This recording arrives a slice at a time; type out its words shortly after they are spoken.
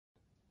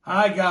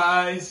Hi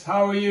guys,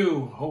 how are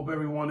you? Hope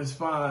everyone is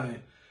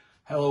fine.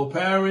 Hello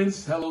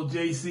parents, hello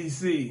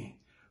JCC.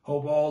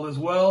 Hope all is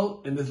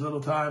well in this little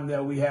time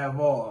that we have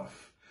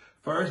off.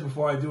 First,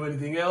 before I do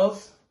anything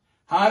else,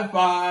 high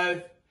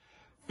five,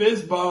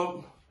 fist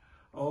bump.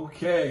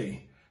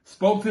 Okay,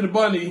 spoke to the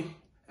bunny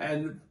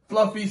and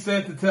Fluffy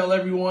said to tell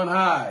everyone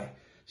hi.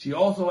 She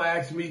also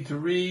asked me to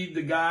read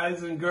the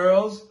guys and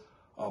girls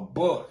a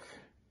book.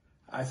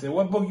 I said,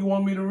 what book you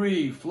want me to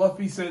read?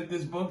 Fluffy sent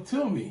this book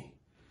to me.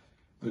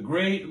 The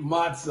Great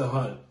Matzah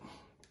Hunt.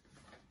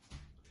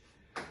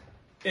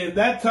 In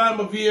that time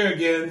of year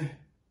again,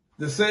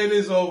 the sale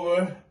is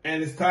over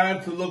and it's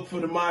time to look for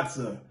the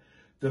matzah.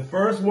 The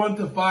first one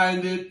to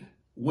find it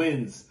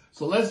wins.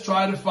 So let's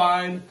try to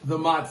find the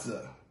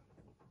matzah.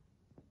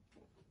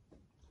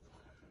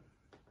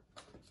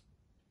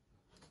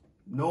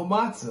 No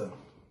matzah.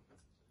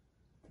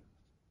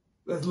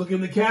 Let's look in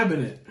the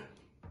cabinet.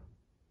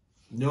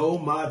 No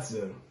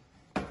matzah.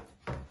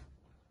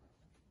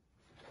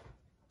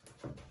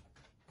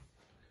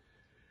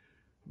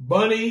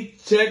 Bunny,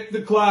 check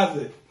the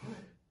closet.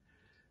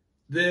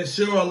 There's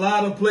sure a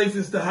lot of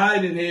places to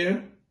hide in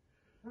here.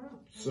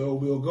 So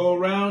we'll go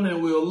around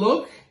and we'll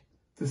look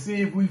to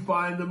see if we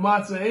find the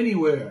matzah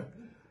anywhere.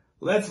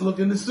 Let's look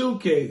in the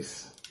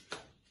suitcase.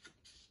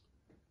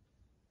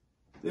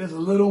 There's a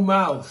little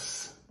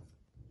mouse.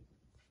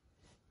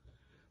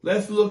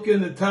 Let's look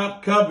in the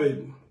top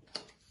cupboard.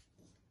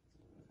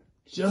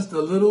 Just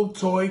a little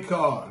toy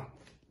car.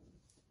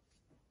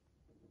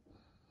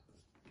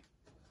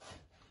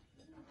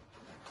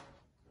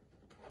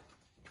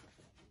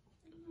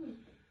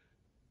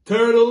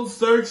 Turtle,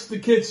 search the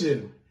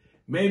kitchen.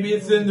 Maybe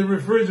it's in the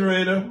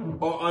refrigerator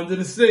or under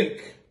the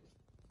sink.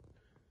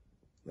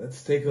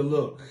 Let's take a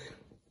look.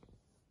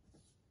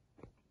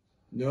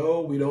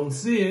 No, we don't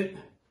see it.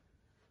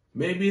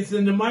 Maybe it's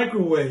in the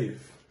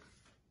microwave.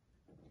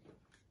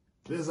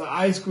 There's an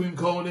ice cream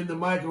cone in the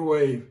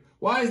microwave.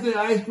 Why is there an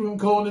ice cream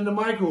cone in the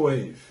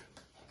microwave?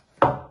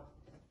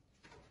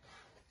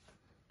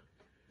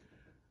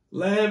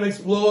 Lamb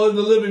explores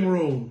the living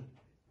room.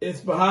 It's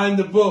behind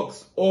the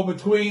books or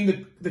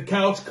between the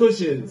couch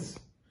cushions.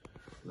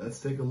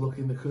 Let's take a look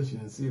in the cushion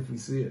and see if we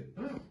see it.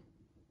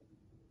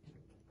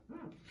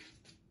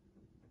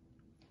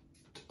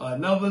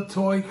 Another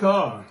toy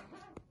car.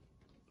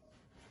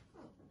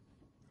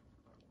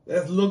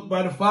 Let's look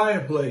by the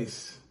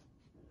fireplace.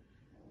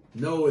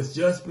 No, it's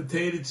just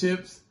potato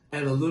chips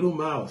and a little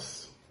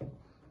mouse.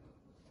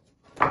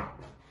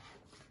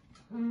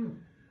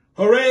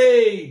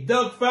 Hooray!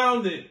 Duck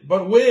found it,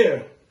 but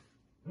where?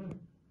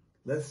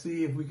 Let's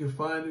see if we can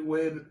find it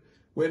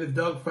where the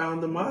duck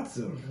found the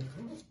matzah.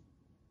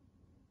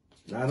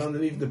 Not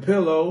underneath the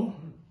pillow.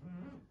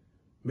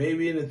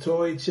 Maybe in the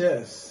toy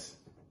chest.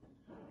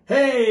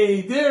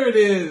 Hey, there it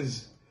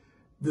is.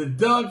 The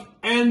duck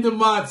and the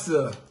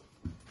matzah.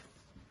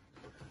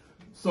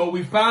 So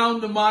we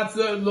found the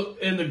matzah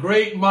in the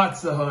Great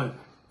Matzah Hunt.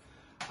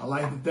 I'd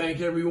like to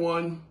thank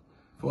everyone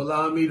for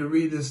allowing me to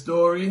read this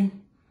story.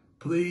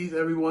 Please,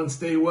 everyone,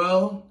 stay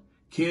well.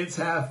 Kids,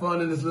 have fun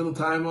in this little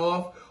time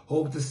off.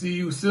 Hope to see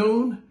you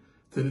soon.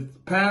 To the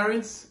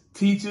parents,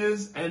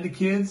 teachers, and the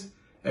kids,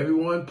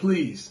 everyone,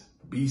 please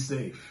be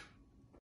safe.